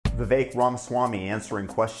Vivek Ramaswamy answering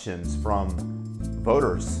questions from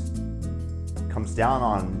voters comes down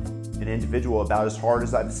on an individual about as hard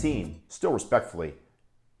as I've seen, still respectfully.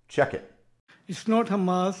 Check it. It's not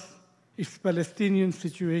Hamas, it's Palestinian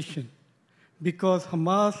situation. Because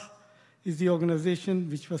Hamas is the organization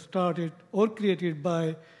which was started or created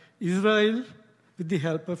by Israel with the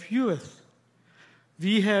help of US.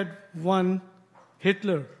 We had one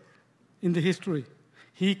Hitler in the history.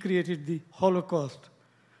 He created the Holocaust.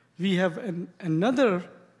 We have another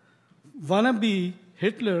wannabe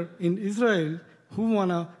Hitler in Israel who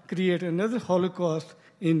want to create another Holocaust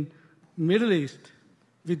in Middle East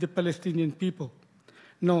with the Palestinian people.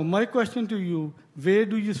 Now, my question to you, where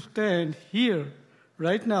do you stand here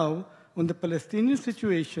right now on the Palestinian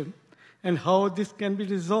situation and how this can be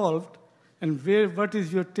resolved, and what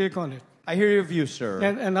is your take on it? I hear your view, sir.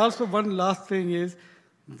 And also one last thing is,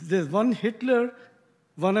 there's one Hitler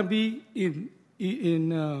wannabe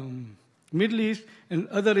in Middle East, and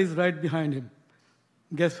other is right behind him.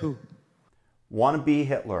 Guess who? Wannabe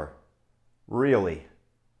Hitler. Really?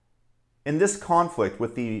 In this conflict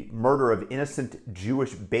with the murder of innocent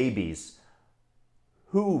Jewish babies,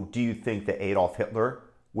 who do you think that Adolf Hitler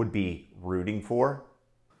would be rooting for?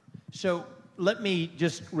 So let me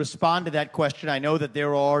just respond to that question. I know that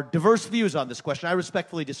there are diverse views on this question. I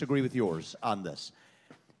respectfully disagree with yours on this.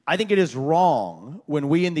 I think it is wrong when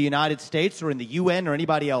we in the United States or in the UN or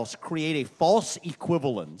anybody else create a false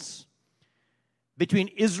equivalence between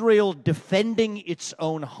Israel defending its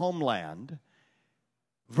own homeland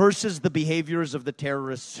versus the behaviors of the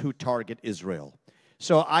terrorists who target Israel.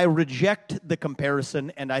 So I reject the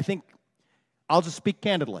comparison, and I think I'll just speak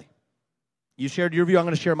candidly. You shared your view, I'm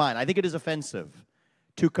going to share mine. I think it is offensive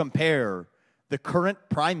to compare the current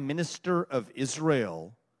prime minister of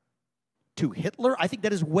Israel to Hitler. I think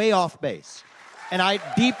that is way off base, and I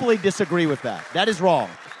deeply disagree with that. That is wrong.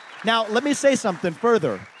 Now, let me say something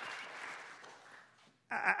further.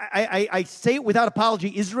 I say it without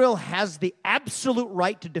apology. Israel has the absolute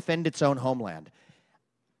right to defend its own homeland.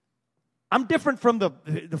 I'm different from the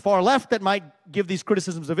far left that might give these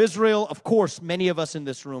criticisms of Israel. Of course, many of us in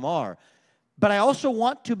this room are. But I also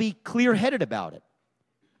want to be clear-headed about it.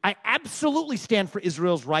 I absolutely stand for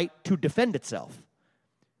Israel's right to defend itself.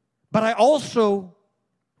 But I also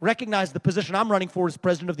recognize the position I'm running for as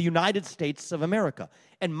President of the United States of America.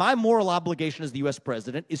 And my moral obligation as the U.S.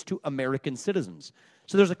 President is to American citizens.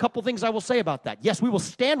 So there's a couple things I will say about that. Yes, we will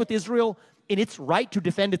stand with Israel in its right to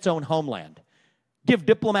defend its own homeland. Give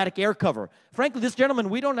diplomatic air cover. Frankly, this gentleman,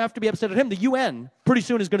 we don't have to be upset at him. The UN pretty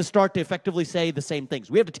soon is going to start to effectively say the same things.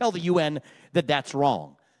 We have to tell the UN that that's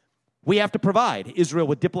wrong. We have to provide Israel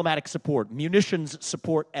with diplomatic support, munitions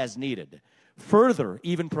support as needed. Further,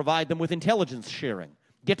 even provide them with intelligence sharing.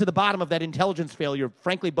 Get to the bottom of that intelligence failure,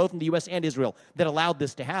 frankly, both in the U.S. and Israel, that allowed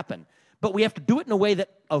this to happen. But we have to do it in a way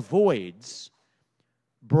that avoids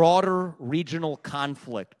broader regional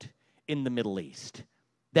conflict in the Middle East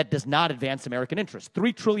that does not advance American interests.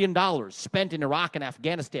 $3 trillion spent in Iraq and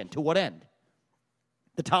Afghanistan. To what end?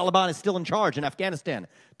 The Taliban is still in charge in Afghanistan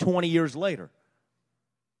 20 years later.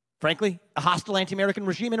 Frankly, a hostile anti-American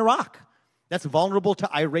regime in Iraq that's vulnerable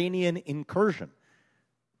to Iranian incursion.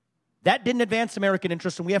 That didn't advance American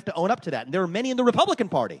interests, and we have to own up to that. And there are many in the Republican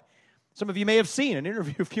Party. Some of you may have seen an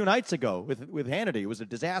interview a few nights ago with Hannity. It was a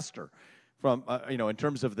disaster from, in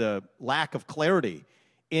terms of the lack of clarity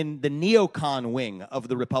in the neocon wing of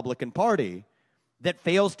the Republican Party that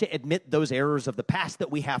fails to admit those errors of the past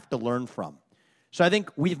that we have to learn from. So I think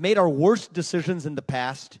we've made our worst decisions in the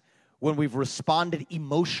past when we've responded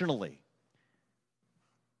emotionally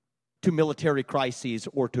to military crises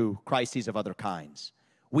or to crises of other kinds.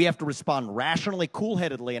 We have to respond rationally,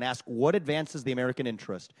 cool-headedly, and ask what advances the American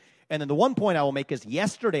interest. And then the one point I will make is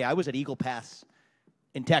yesterday I was at Eagle Pass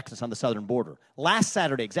in Texas on the southern border. Last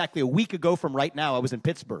Saturday, exactly a week ago from right now, I was in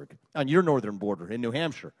Pittsburgh on your northern border in New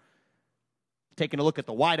Hampshire, taking a look at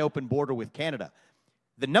the wide-open border with Canada.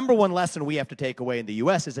 The number one lesson we have to take away in the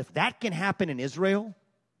U.S. is if that can happen in Israel,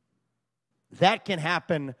 that can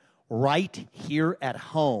happen right here at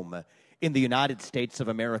home in the United States of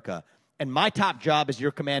America. And my top job as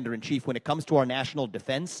your commander-in-chief when it comes to our national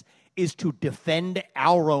defense is to defend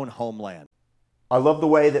our own homeland. I love the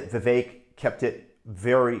way that Vivek kept it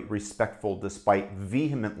very respectful despite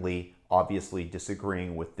vehemently, obviously,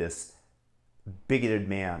 disagreeing with this bigoted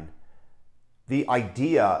man. The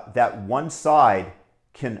idea that one side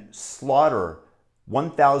can slaughter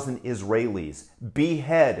 1,000 Israelis,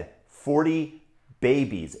 behead 40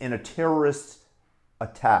 babies in a terrorist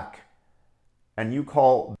attack, and you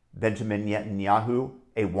call Benjamin Netanyahu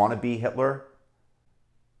a wannabe Hitler?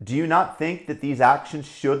 Do you not think that these actions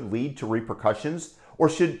should lead to repercussions? Or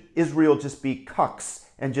should Israel just be cucks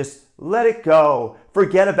and just let it go,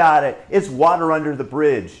 forget about it, it's water under the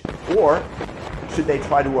bridge? Or should they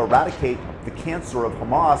try to eradicate the cancer of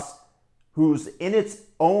Hamas, who's in its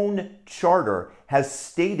own charter has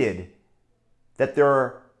stated that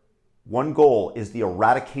their one goal is the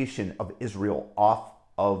eradication of Israel off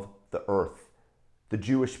of the earth, the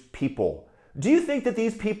Jewish people? Do you think that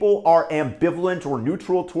these people are ambivalent or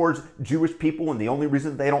neutral towards Jewish people and the only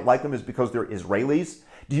reason they don't like them is because they're Israelis?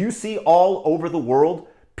 Do you see all over the world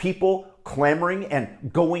people clamoring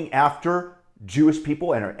and going after Jewish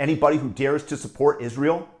people and anybody who dares to support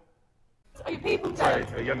Israel? Are you people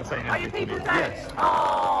dead? Are you people dead? Yes.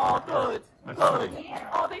 Oh, good. Good.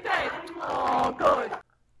 Are they dead? Oh, good.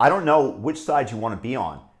 I don't know which side you want to be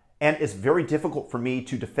on. And it's very difficult for me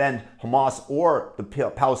to defend Hamas or the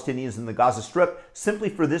Palestinians in the Gaza Strip simply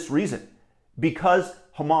for this reason. Because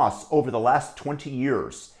Hamas, over the last 20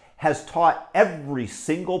 years, has taught every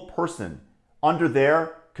single person under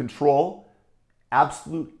their control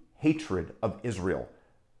absolute hatred of Israel.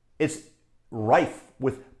 It's rife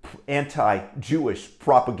with anti-Jewish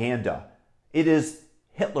propaganda. It is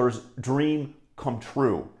Hitler's dream come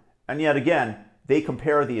true. And yet again, they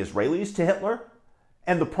compare the Israelis to Hitler.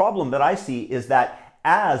 And the problem that I see is that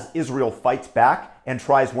as Israel fights back and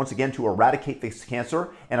tries once again to eradicate this cancer,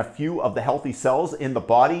 and a few of the healthy cells in the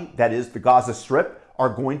body, that is the Gaza Strip, are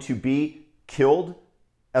going to be killed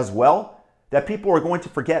as well, that people are going to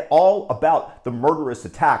forget all about the murderous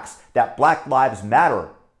attacks that Black Lives Matter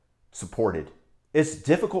supported. It's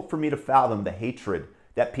difficult for me to fathom the hatred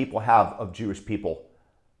that people have of Jewish people.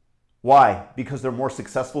 Why? Because they're more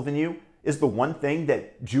successful than you? Is the one thing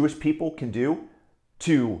that Jewish people can do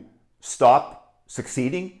to stop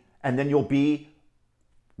succeeding, and then you'll be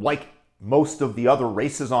like most of the other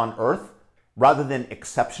races on earth, rather than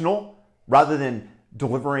exceptional, rather than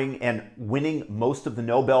delivering and winning most of the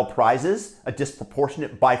Nobel Prizes, a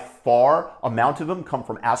disproportionate by far amount of them come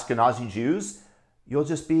from Ashkenazi Jews? You'll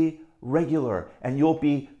just be regular, and you'll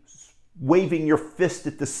be waving your fist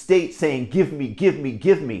at the state saying, give me, give me,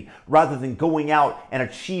 give me, rather than going out and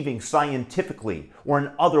achieving scientifically or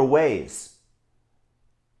in other ways.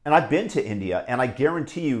 And I've been to India, and I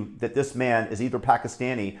guarantee you that this man is either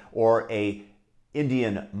Pakistani or a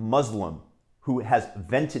Indian Muslim who has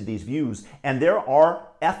vented these views. And there are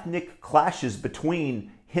ethnic clashes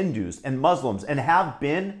between Hindus and Muslims, and have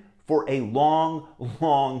been for a long,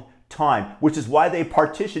 long time, which is why they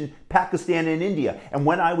partitioned Pakistan and India. And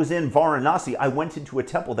when I was in Varanasi, I went into a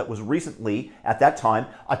temple that was recently, at that time,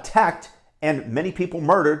 attacked and many people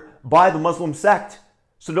murdered by the Muslim sect.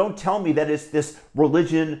 So don't tell me that it's this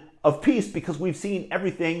religion of peace, because we've seen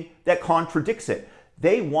everything that contradicts it.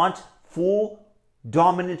 They want full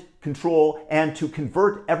dominant control and to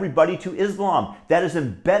convert everybody to Islam. That is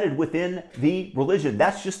embedded within the religion.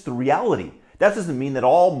 That's just the reality. That doesn't mean that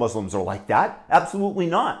all Muslims are like that. Absolutely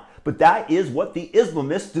not. But that is what the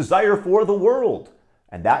Islamists desire for the world.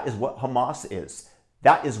 And that is what Hamas is.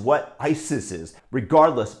 That is what ISIS is.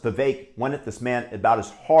 Regardless, Vivek went at this man about as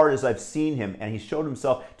hard as I've seen him, and he showed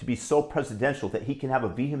himself to be so presidential that he can have a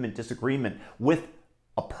vehement disagreement with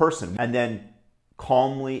a person and then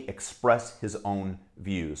calmly express his own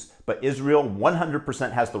views. But Israel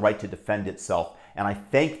 100% has the right to defend itself, and I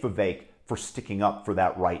thank Vivek for sticking up for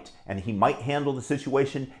that right. And he might handle the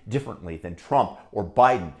situation differently than Trump or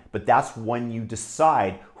Biden, but that's when you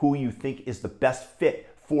decide who you think is the best fit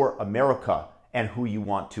for America and who you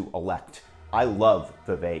want to elect. I love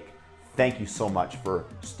Vivek. Thank you so much for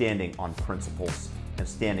standing on principles and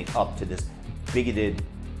standing up to this bigoted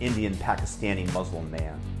Indian Pakistani Muslim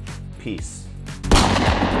man. Peace.